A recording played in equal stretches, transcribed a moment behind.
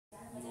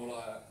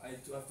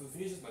have to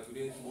finish this by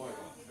today. Tomorrow I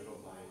got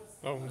my.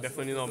 Oh,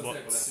 definitely not Thursday I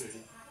got bots. lesson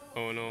already.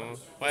 Oh no.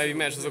 Why every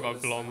match also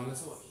got glom?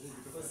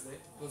 Thursday.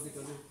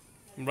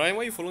 Brian,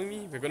 why are you following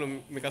me? We're gonna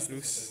make us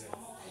lose.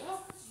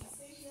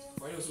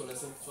 Friday also got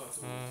lesson, so I have to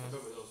prepare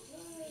for those.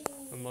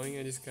 Annoying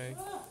at this guy.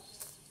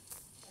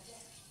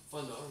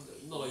 Fun,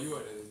 not like you,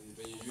 right?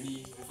 When you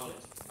uni, fun.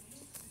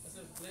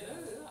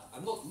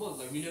 I'm not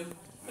like William.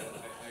 I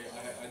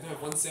don't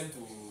have 1 sem to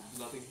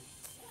nothing.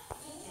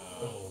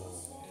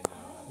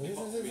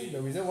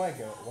 The reason why I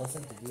got 1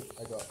 sem to do,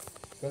 I got,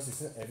 because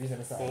it's every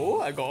semester.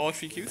 Oh, I got all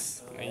 3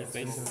 kills. Nice,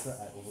 every nice. semester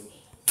I overlook.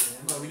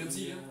 I'm not William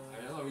C. I'm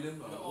not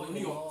William.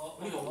 Only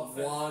got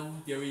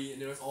one theory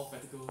and the rest all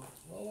practical.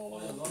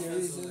 Theory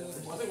is I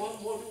think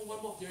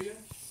one more theory.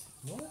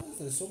 no,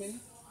 there's so many.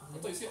 I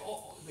thought you said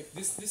all like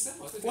this sem. I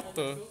thought you said What all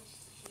the?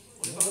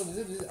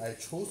 practical. I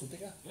chose to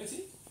take. Yeah,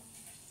 see?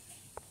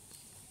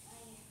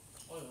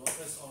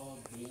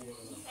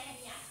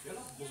 Yeah,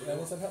 I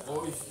need some help.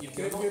 or if Okay,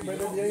 they're not,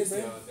 Brandon, the yeah,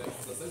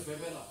 stuff is very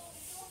bad lah.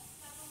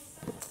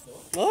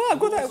 Oh, I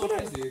got that, I got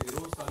Sometimes that. they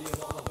don't study a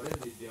lot, but then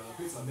their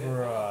grades are bad.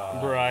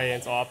 Bruh. Brian,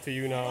 it's all up to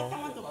you now. 8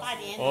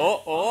年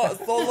Oh,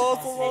 solo.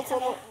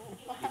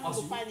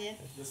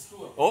 The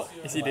school are Oh,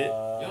 is he dead?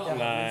 yeah, lah,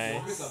 Nice.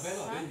 your grades are bad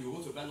lah, then you go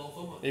to a bad law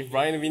firm lah. If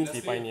Brian wins, Let's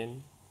he say- 拜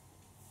年.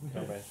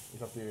 No, man.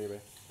 It's up to you,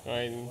 man.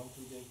 Brian,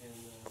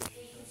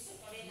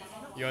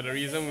 you're the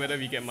reason whether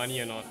we get money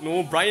or not.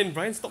 No, Brian,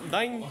 stop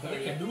dying.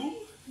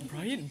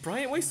 Brian,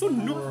 why so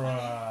noob?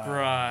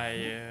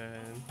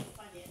 Brian.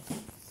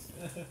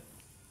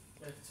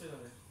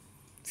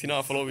 See now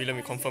I follow William,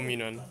 you confirm me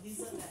one.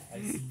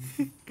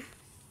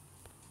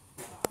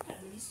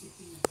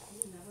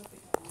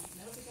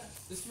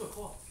 Just give a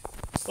call.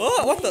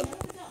 Oh, what the?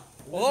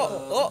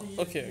 Oh,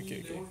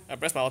 okay. I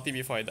pressed my ulti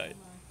before I died.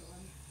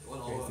 1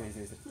 Okay, hour.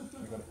 stay. You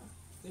got it.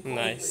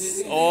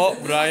 Nice. Oh,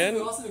 Brian.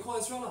 Ask him to call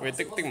extra lah. Wait,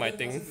 take my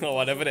thing. Or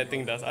whatever that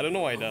thing does. I don't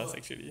know what it does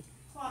actually.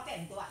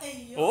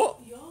 Oh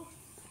You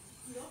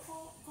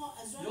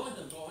all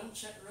got one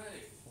chat,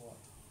 right?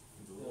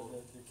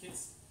 The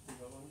kids, they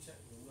got one chat.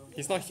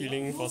 He's not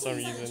healing for some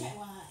reason. I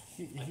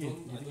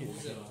don't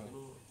use that lah. I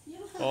know.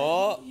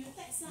 Oh, You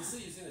text You say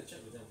you send a chat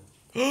with them.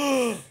 I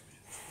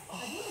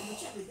don't have to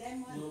chat with them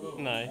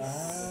one. nice.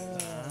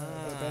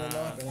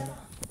 Better.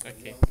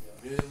 Okay.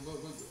 William, go.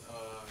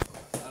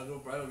 I don't know,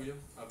 Brian or William.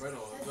 Brian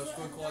or just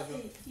go and call extra.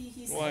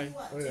 Why?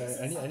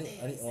 I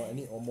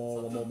need one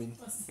more min.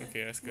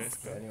 Okay, let's go. I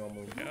need one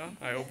more min. Yeah,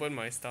 I opened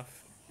my stuff.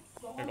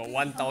 I got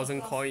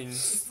 1,000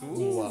 coins.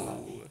 Ooh.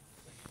 Wow.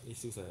 It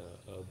feels like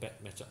a bad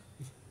matchup.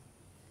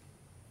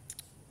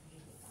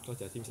 Because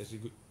their team's actually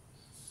good.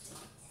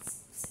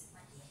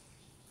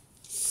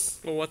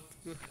 Oh, what?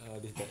 This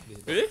is bad.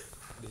 Really?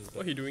 This is bad.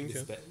 What he doing This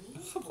here? is bad.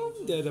 How come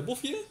they're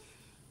both here?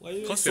 Why are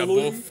you Cause we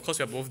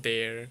are both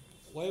there.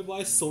 Why am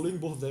I soloing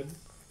both of them?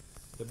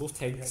 They're both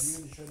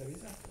tanks.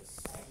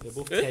 They're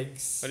both Eh?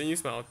 tanks. I didn't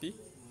use my ulti.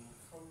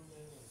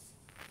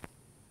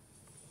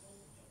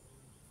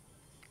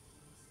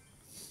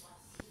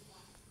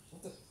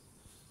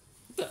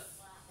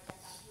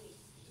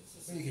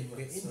 So you can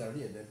aim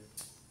directly at them.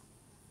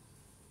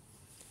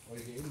 Or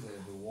you can aim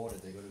the wall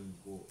that they're gonna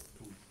go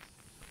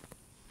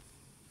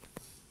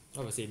to.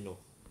 I would say no.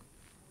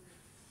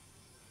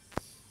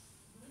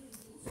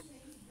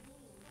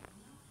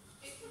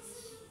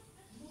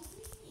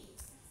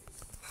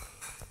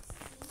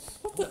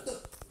 What the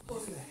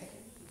heck?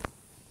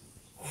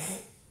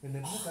 When the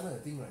people kena the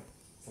thing, right,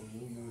 from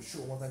you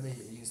shoot one time then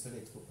he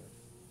instantly explode. Right?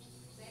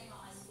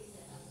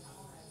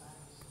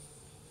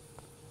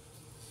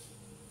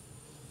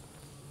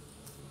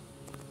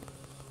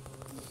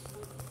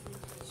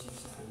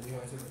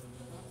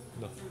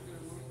 No.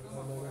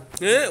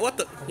 Eh, what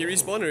the? He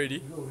respawned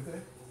already.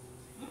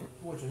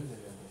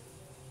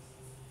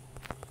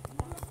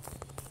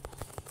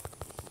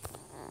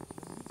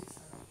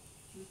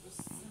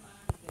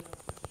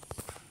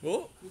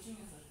 Oh,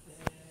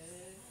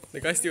 the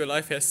guy still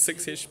alive has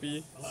 6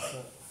 HP.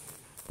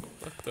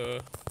 What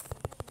the?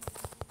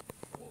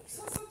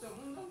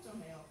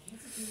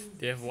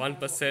 They have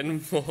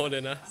 1% more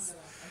than us.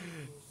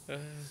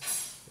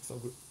 That's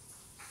not good.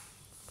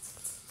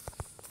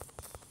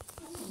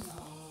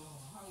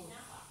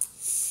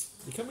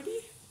 You come ready?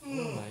 Oh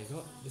my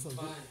god, that's not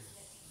good.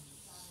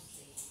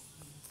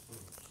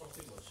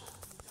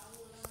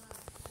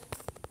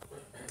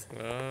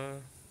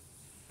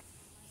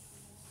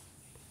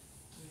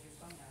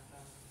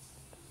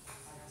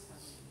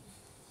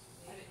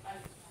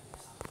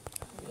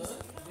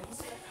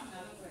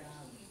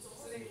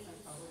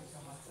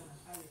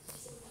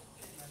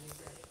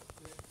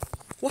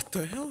 What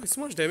the hell? It's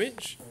so much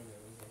damage.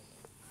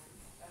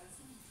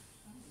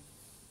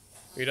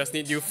 We just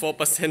need you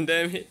 4%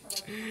 damage.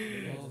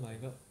 Oh my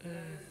god.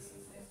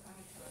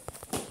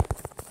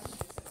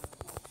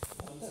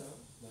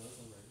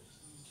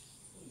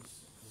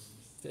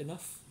 Is that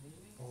enough?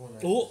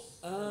 Oh!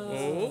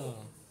 Oh.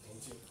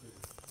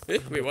 Eh,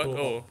 wait, what?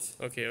 Oh,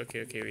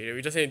 okay.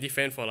 We just need to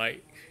defend for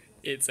like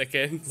 8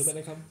 seconds. Look at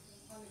them come.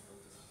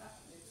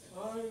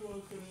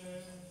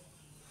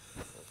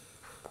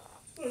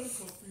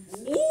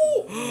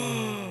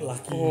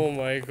 Lucky. Oh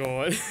my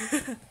god.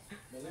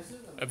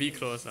 A bit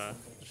close,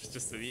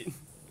 just a bit.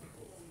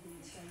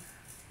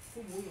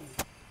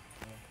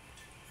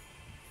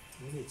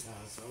 好似茶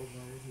手咁，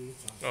好似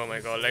茶。 Oh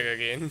my god, lag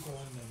again. 乾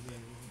咁樣。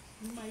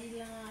唔係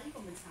啦，呢個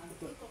咪茶，呢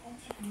個我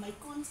唔係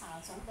乾茶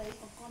手嘅，呢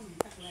個乾唔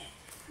得咧。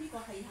呢個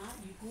係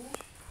如果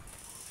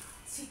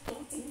切到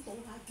整到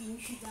見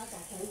血就好，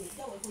因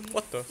為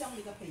What the? 佢要將你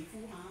嘅皮膚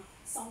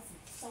修復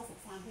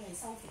翻，佢係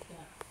修復嘅。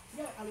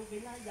因為阿魯比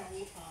拉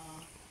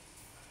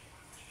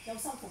有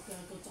修復嘅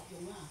個作用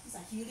啊。其實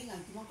healing 係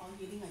點樣講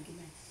？healing 係叫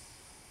咩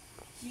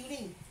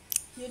？healing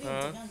點樣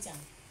講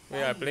We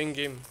are playing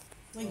game.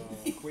 恢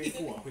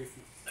复啊，恢复。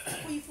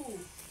恢復。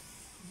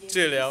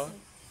治療。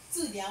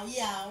治療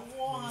呀！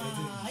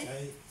哇！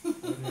治療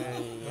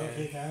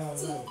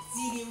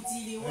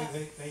啊！佢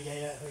日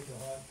日去同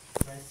我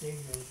睇星你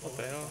講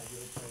要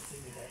睇星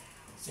你睇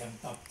成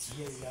沓紙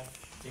啊而家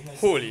整個。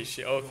Holy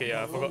shit, okay, I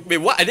forgot. Wait,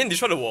 what? I didn't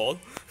destroy the wall?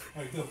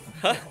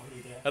 嚇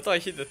I thought I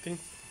hit the thing.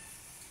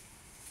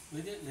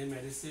 你咪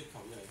啲 save 球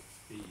又係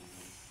必然嘅。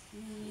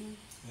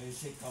你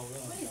識夠啦。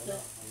Where is the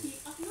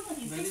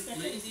his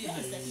special is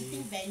the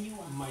eating venue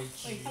啊？唔係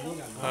煮㗎嘛。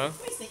Huh?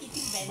 Where is the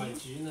eating 唔係 venue？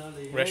煮啦，你。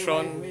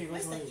Restaurant. Where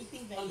is the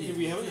eating venue？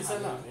 We haven't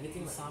decided lah.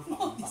 Anything 冇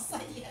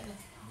decide 啊！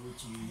冇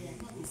住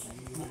冇住。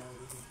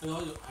你可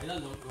以係啦，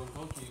用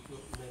嗰句叫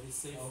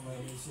medisave。我咪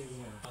你識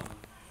啊。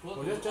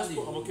我覺得 just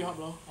put our hub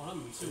咯。我覺得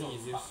唔需要用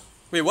筆。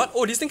 Wait, what?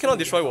 Oh, this thing cannot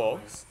destroy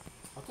walls?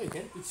 I thought you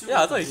can.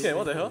 Yeah, I thought you can.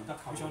 What the hell?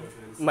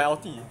 My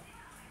ulti.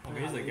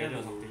 Okay, it's the gadget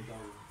or something.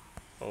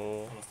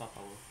 Oh. On the star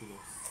power, who knows?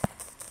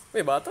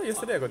 Wait, but I thought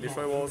yesterday I got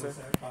destroy walls. 使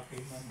百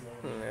幾蚊咗。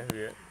That's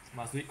weird.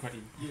 Must do it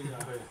correctly.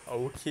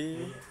 Okay.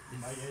 唔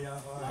係日日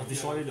開。 Must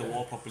destroy the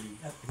wall properly.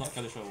 If not,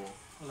 can't destroy the wall.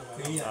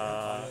 幾日再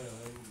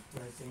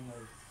升去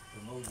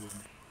同我換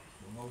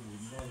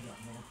嗰日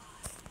咯。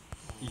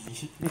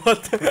Easy.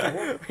 What?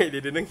 Wait, they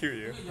didn't kill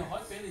you. 又可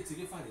以俾你自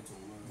己翻嚟做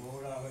嘛？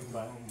冇啦，去同我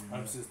換。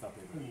I'm still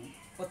stopping.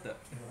 What the?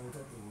 去得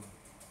到啊！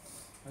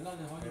係啦，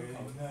你可以求。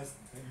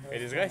 Wait,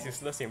 this guy is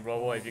useless in Brawl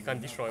Wall if you can't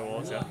destroy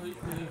walls, 係 yeah. 啦，佢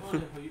幫你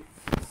去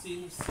先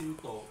消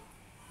毒，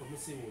咁樣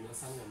先換咗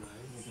身係咪？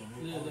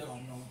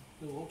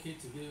你我屋企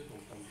自己用得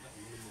唔得？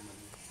你冇問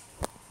題。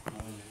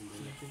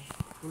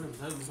咁你唔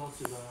使咁多次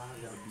啦，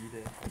有邊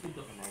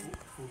度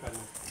附近啊？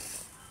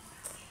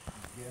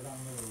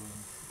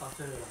搭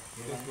車㗎啦。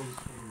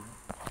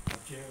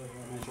係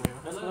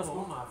啦，好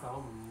麻煩，我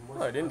唔會。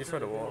Oh, I didn't destroy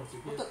the wall.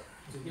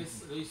 自己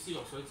你消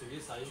落水自己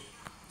洗，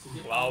自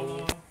己。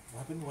Wow. 我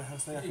喺邊位香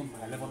西啊？唔係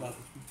咧，我得。呢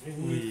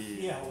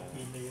後邊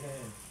你咧，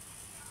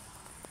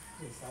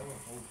即係手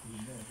後邊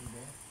咧點解？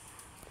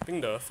 I think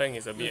the Fang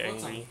is a bit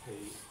angry.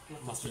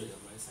 抹水又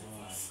咪洗快。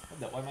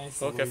入外賣。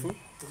 So careful.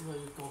 咁佢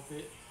個幾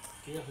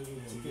日佢自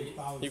己。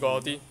呢個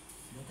啲。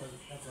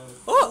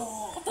哦！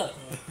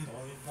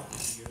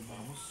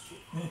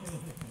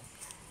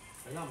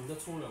係啦，唔得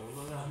沖涼咁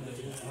樣啦，你整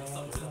自己濕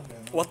佢啦。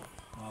 What?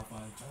 麻煩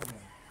沖涼。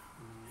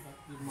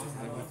係咪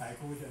大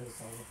高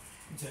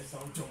隻手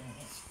中啊？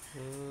好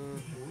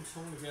沖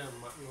嘅啫，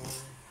抹咯。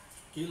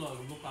幾耐咁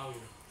都包嘅。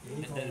 Oh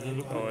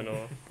no.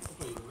 一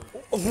個月咁樣。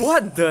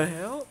 What the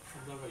hell? 差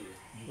唔多一個月。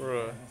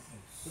 Bruh.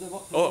 佢哋講。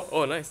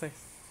Oh, nice, nice.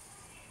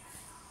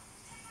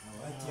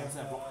 一張打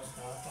針嗰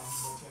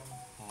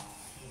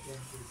張試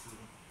試。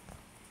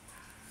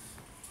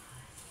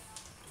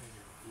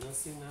你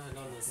先啦，係咯，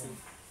你先。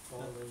跟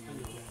住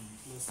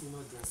你先咯，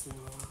就先咯。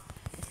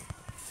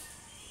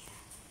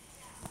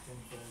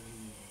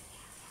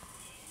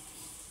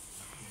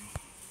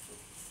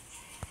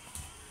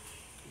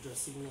就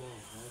先咯，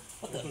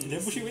係。你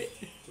不是喂？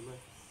做咩？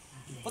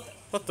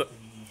 What the?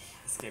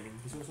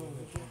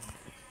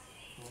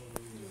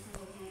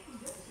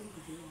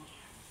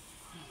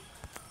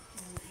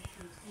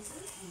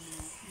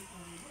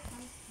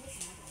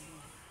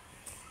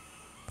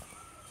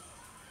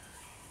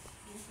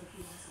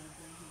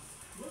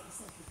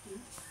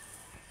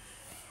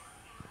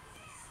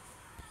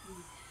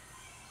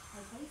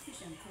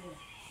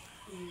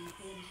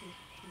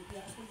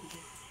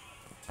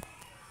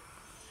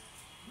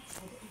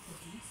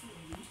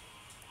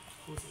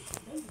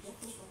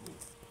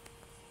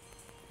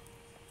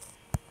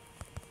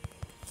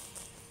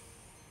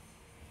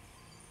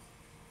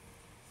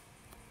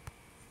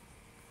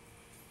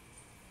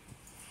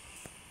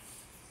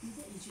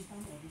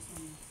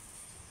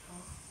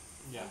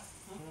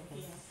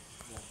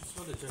 It's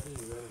not the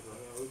Japanese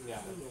restaurant.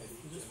 Yeah.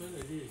 You just went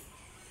already.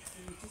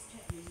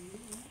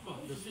 Oh,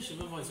 the fish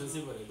even more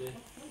expensive than the day.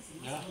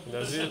 Yeah.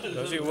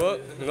 Does it work?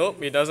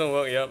 Nope, it doesn't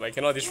work. Yep, I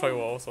cannot destroy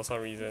walls for some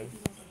reason.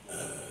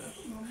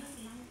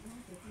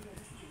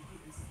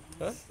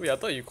 Huh? Wait, I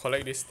thought you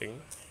collect this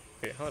thing.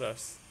 Wait, how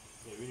does?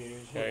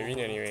 Yeah, I win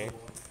anyway.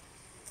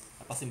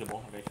 I pass in the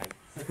ball, very kind.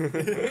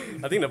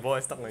 I think the ball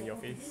is stuck on your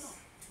face.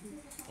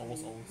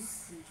 Almost.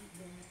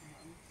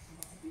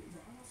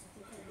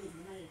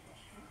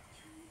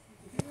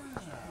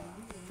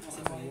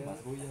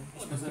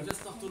 Because I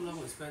just not too long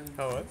we spend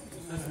How what?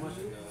 so much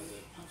in the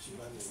cheap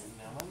one. 2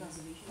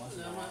萬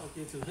啦。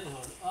Okay, to him.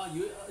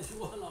 You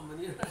want a lot of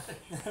money,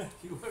 right?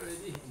 You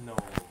already. No.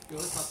 You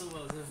want started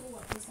well, sir. So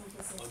what first one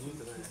first Or one? you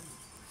tonight?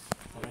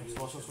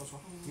 錯，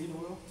呢度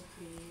咯。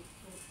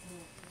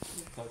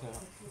睇下。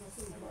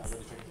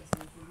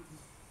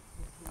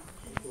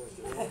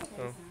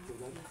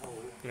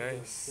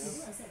Nice.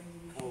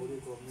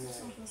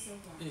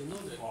 Hey, you know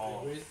that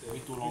Oh, the rate the way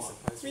too long.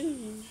 surprise.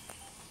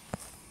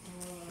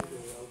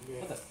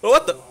 Oh,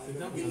 what the?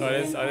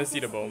 I didn't see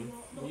the bomb.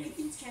 No,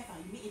 18 chef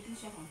you make 18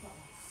 chef on top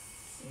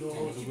No,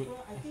 cheaper,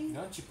 I think.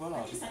 That one cheaper I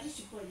lah. think slightly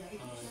cheaper, yeah, 18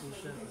 chef,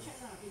 but you can check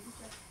lah, 18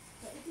 chef.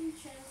 But 18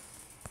 chef.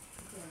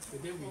 The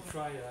day we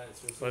try,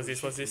 it's What's this,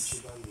 what's this?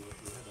 cheap one, we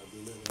had a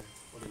dinner there.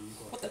 What do you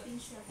got? 18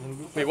 chef.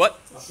 Wait, what?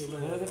 Take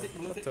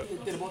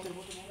the ball. 100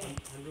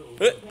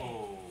 over.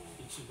 Oh.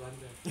 It's cheap one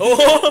there. Oh!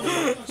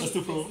 Just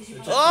to pro.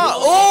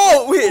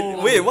 Oh!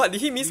 Wait, what?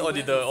 Did he miss or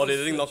did the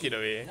thing knock it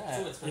away? So Yeah,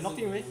 expensive. he knocked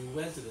it away. We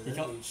went to the we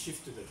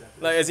shift to the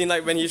Japanese. Like, as in,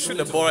 like, when he shoot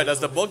the ball, right, does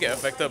the ball get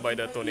affected by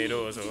the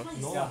tornado also?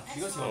 No, yeah,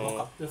 because he got knocked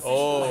up. The fish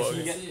Oh, one, okay.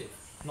 you get it.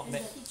 Knocked And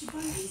back. the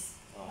Ichiban is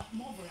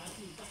more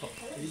variety.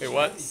 Wait,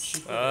 what? It's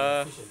cheaper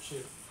than fish and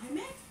chip. I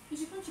mean,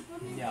 Ichiban cheaper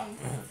than Yeah.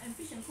 and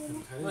fish and co. No,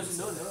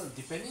 No,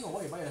 depending on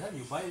what you buy at the time,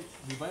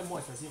 we buy more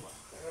expensive what.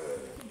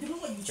 you know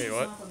what you choose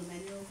what? from the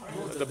menu.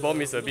 Correct? The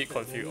bomb is a bit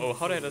confused. Oh,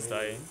 how did I just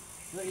die?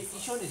 No, each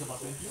one is about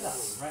 20 lah,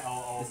 right?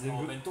 Our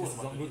bento is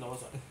about $20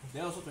 what.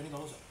 They're also $20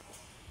 what.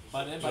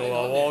 But then No,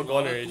 our wall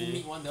gone two already.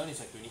 meat one, that one is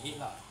like 28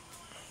 lah.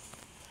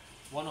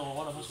 One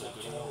of us is like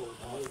 20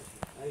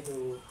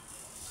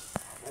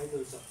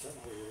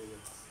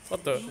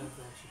 What the?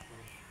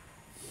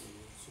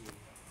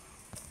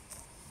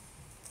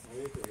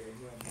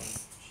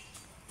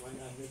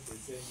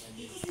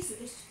 Because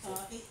this is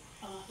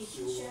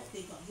 18 chef,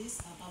 they got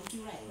this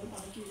barbecue, right? One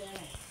barbecue there,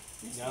 right?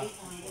 Next Yeah. week,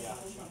 there's Yeah. our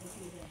own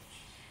barbecue there.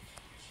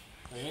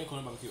 You want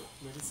Korean barbecue?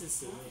 No, this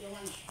is You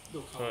want it?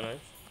 look Oh, how. nice.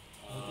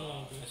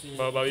 Actually,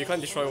 But we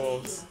can't destroy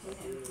walls.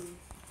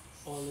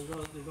 Oh, 你個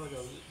有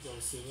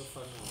silver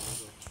fun 啊嗰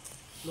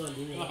個。no,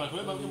 but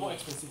Korean barbecue more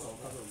expensive what.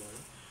 Oh,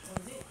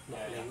 is it?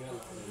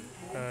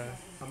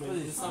係咪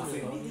啲三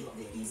味講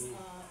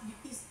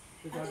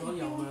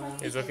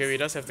It's okay, we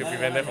just have to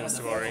prevent them from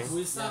scoring.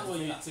 每3個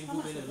月政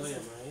府俾你多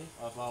人咪？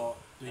 About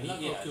係啦，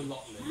 28 個叫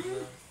落嚟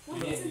啦，我冇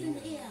真正的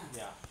A 啊。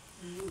 Yeah.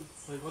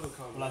 去嗰度扣。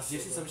 Plus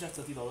GST service charge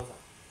 $30 ah.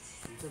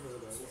 唔知佢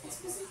兩。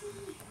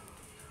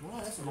 No lah,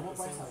 that's a normal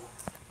price lah.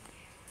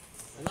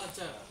 係啦，即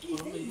係我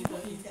諗你呢個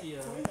AP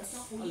啊，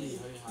一年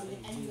去下你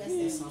唔知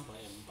300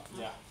定500。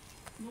 Yeah.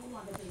 No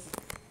other place.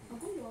 我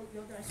講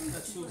有的係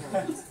超過好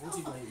似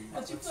咪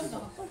500就超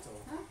過就。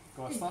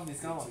 Got staff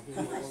discount what.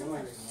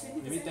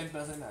 Maybe 10%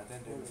 lah, 10%.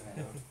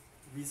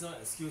 Reason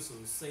excuse to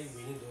say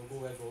we need to go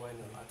where. I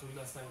told you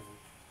last time.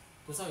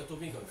 That's why I told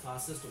me got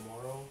classes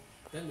tomorrow.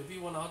 Then maybe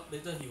 1 hour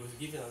later he was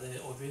giving another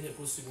oh we need to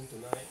go swimming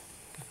tonight.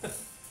 He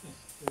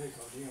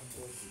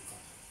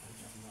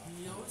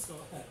always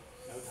got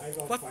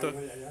What the?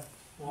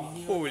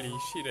 Holy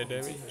shit, the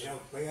damage.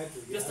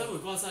 just time we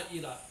go outside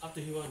eat lah.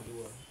 After he want to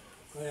do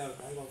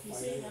You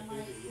say never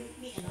mind,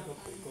 meet another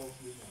time.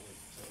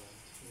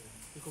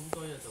 你咁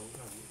多嘢做好難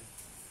嘅。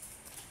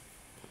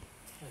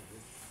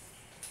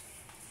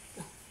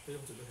俾咁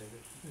做乜睇啫？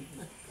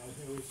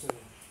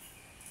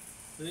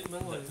你問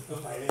我哋個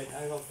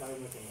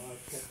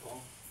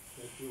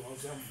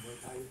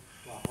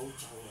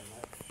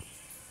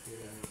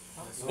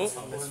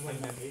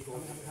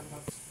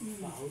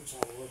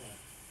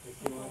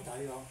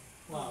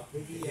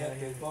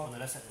On the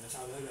left side, on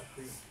the left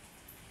side.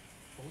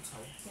 好醜。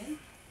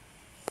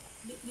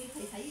你係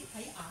睇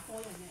牙科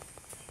人嘅。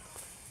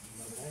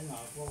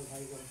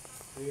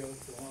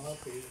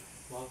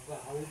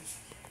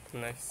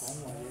 Nice.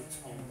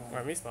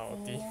 I miss my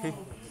ulti.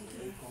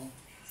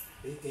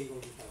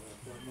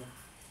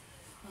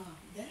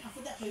 Then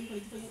after that 佢then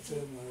after that 佢做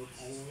咩？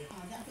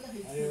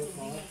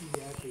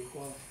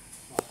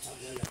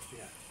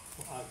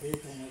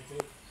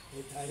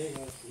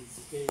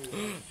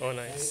 Oh,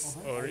 nice.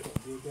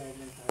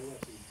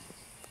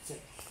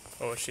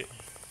 Oh, shit.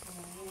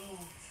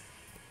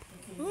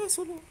 Oh,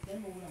 so low.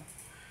 Then 冇啦。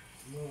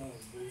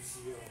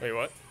 Wait,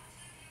 what?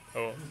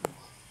 Oh.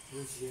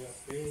 Then 做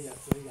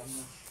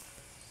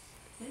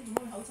乜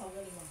會口臭嘅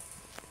你話？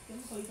咁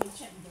佢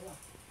check 唔到啊？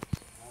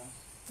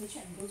佢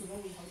check 唔到做乜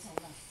會口臭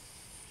㗎？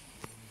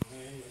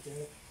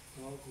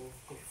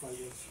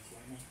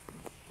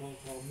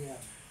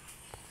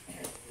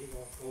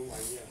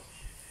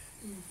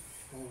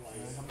個胃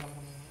嗰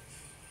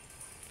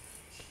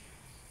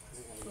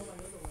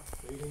度啊？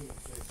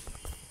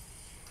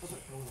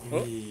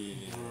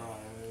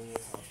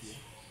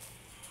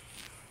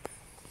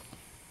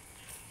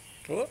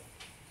 Oh.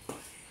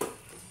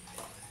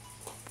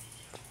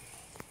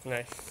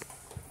 Nice.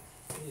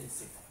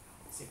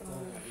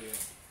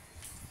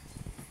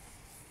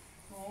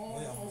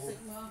 我食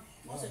嘛，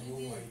我食呢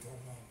啲。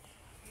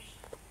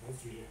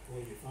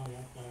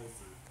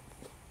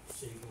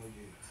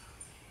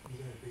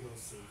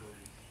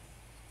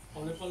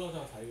我哋不嬲都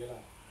有睇嘅啦，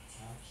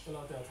不嬲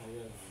都有睇嘅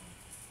啦。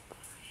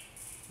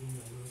半日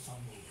都3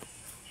毫。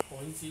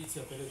我呢次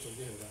就俾你做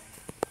啲佢啦。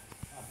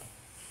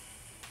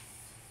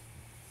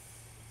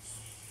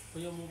佢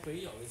有冇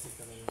俾油你食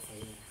㗎啦？費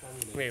關於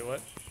你。 Wait,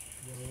 what?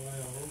 有啊，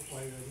又好貴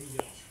嗰啲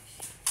藥。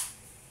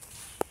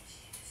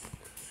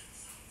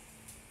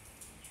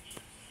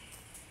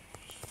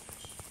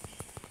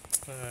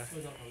開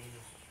咗口㗎。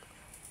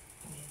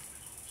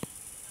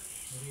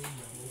嗰啲藥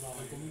冇話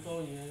咁多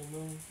嘢咁樣，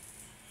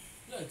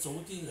因為早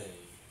啲嚟，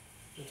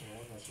佢同我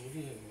話早啲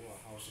嚟，我話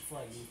I was before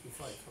I leave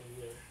before I come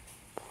here，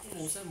都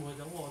冇聲冇氣，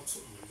等我出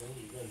門等而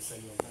家人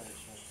send 我。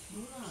No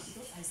lah,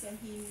 because I sent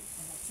him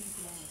about 3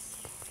 plus.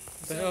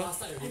 Last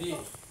night already.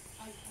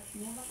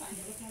 No, last night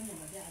I never tell him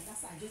about that.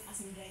 Last night I just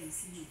asked him where is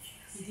he.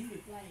 He didn't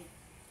reply.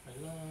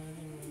 係啦，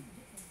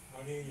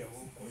嗰啲藥好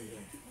貴嘅。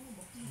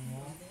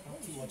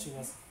keep watching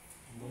us。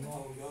唔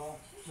好咗。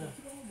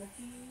Keep on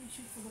walking,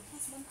 shoot for the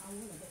past 1 hour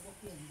like that, walk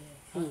here and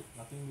there.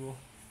 Nothing do.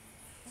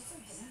 That's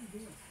what I want to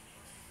do.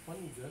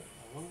 One girl,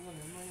 one girl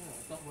never mind lah.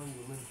 I thought one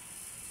woman.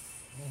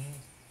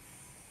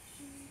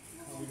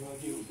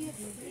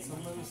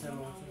 Somebody sell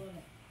water.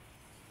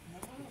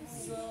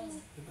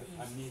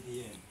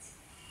 Andidian.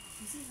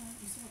 You see,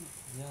 you saw or not?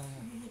 Yeah,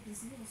 yeah. You have been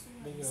seeing also,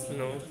 right? Big, You see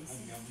No. what you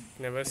see?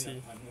 Never see.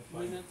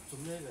 喂，呢做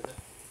咩嚟啫？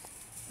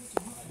 Because you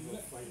not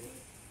alert, right?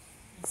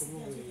 You see,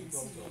 also can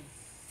see them.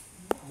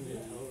 You're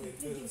not alert.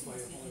 Your games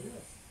must be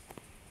alert.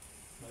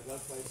 咪得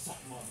費10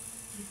萬。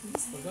 The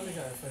police 我覺得你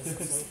係費事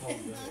想頭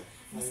嘅。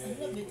 must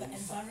alert with the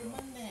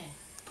environment leh.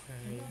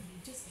 You know, you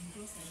just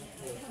engross like that,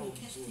 right? How you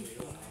catch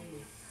people,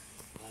 right?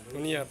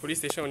 Only police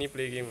station only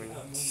play game only.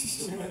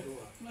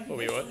 Oh,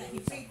 wait, what? Like he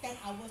played 10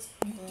 hours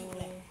YouTube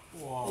leh.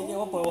 Wow. They get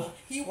 1.1.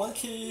 He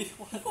 1K.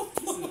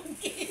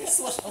 Just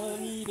watch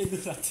only, they do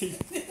nothing.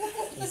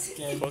 They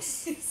scam.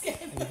 Cause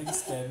Everything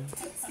scam.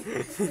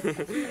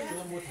 你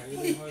有冇睇你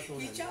開到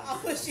He 人？ 12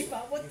 hours shift, 2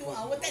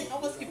 hours, 10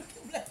 hours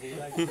YouTube leh.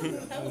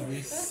 冇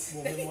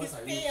去摸洗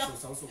做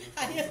手術。係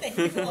啊，定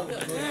我哋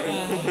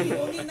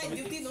only night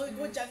duty 攞去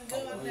go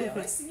jungle one 咧，我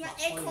先啦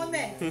aircon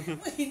咧，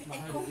喂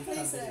aircon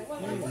place 咧，哇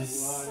哇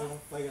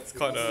哇！ it's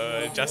called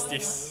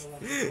justice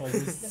What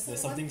is this?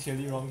 There's something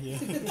clearly wrong here.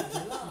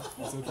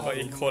 Also or called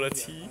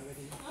equality.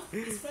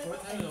 It's very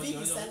hot and big,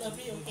 you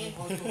celebrate, okay?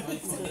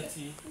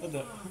 what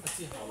the? 之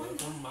後有咁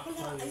抹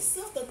I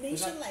serve the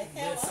nation like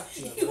咩 hell 塞 ah. 住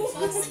You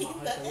must in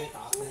the 俾你打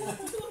波，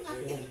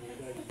 aircon.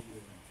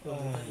 都唔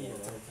得意就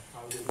靠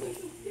呢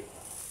啲。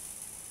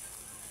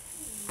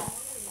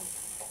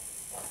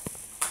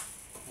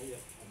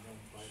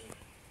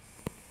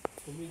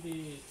咁呢啲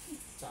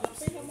暫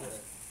時嘅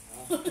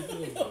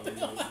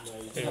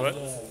，Wait, what?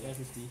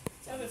 150.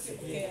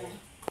 okay 啊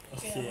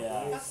Okay 啊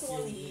不多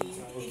你一點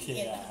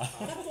點啊，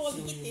不多你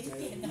一點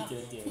點啊，一點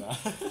點啊。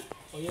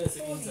我一日食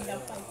多經濟啊。你有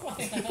5塊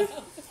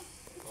啊。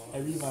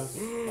 Every month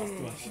plus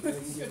 200.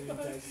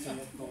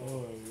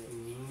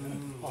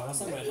 Oh, last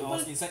time when I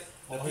was inside,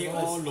 I pay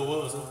all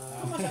lower also.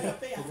 How much are your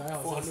pay ah? 點解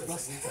我想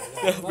食經濟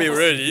咧？ Wait,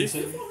 really? Yes.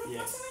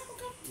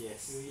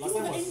 Yes. Last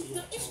time But was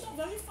the age not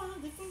very far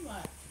different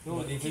what? no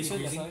Inflation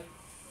inflation that's increasing.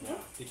 why.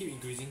 They keep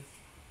increasing.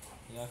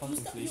 Yeah, You cause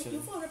start you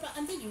inflation. 400 plus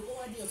until you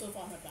ORD also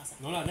 400 plus ah.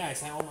 No lah, then I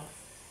sign on mah.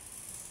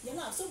 Yeah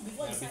lah, so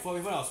before you Yeah, sign, before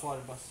I was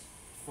 400 plus.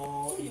 so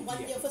you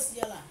 1 year first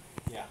year lah.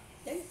 Yeah.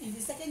 Then if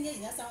the second year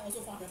you never sign also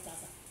 400 plus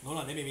ah. No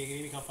lah, then maybe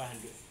become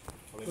 500.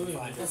 Or maybe Wait,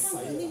 500. that's-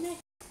 300 only meh?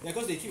 Yeah,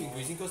 cause they keep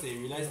increasing because they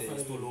realize that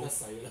it's too low. 得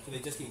So 使啦。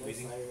 they just keep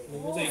increasing.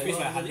 Oh. So increase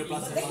by 100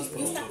 plus. But then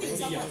you starting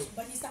how much?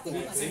 But he starting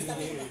how much? You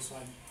starting how much?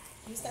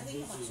 You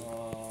starting how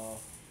much?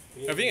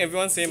 I think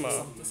everyone same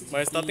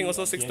my starting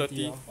also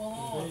 6:30.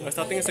 Oh. My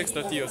starting is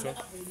 6:30 also. Up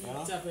already.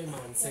 Yeah, 即係俾慢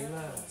性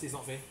啦。 so it's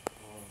not fair.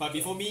 But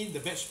before me, the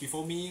batch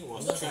before me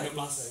was 300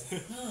 plus.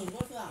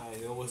 Worth lah.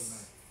 It was.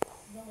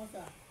 Not worth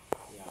lah.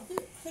 Yeah. I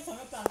think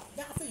 600 plus.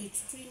 Then after you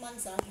 3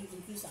 months ah, you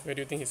increase ah. Where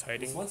do you think he's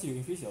hiding? Once you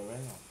increase your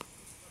rank,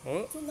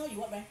 Oh, So now you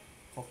what rank?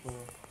 copper.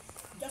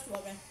 Just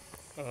what rank?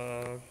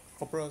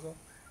 corporal also.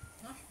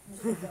 Huh?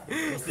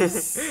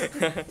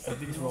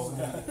 Something's wrong.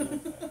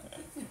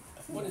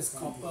 One is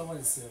copper, one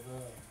is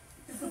silver.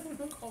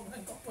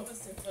 Copper,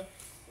 silver.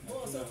 Go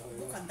also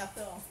go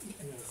conductor of it.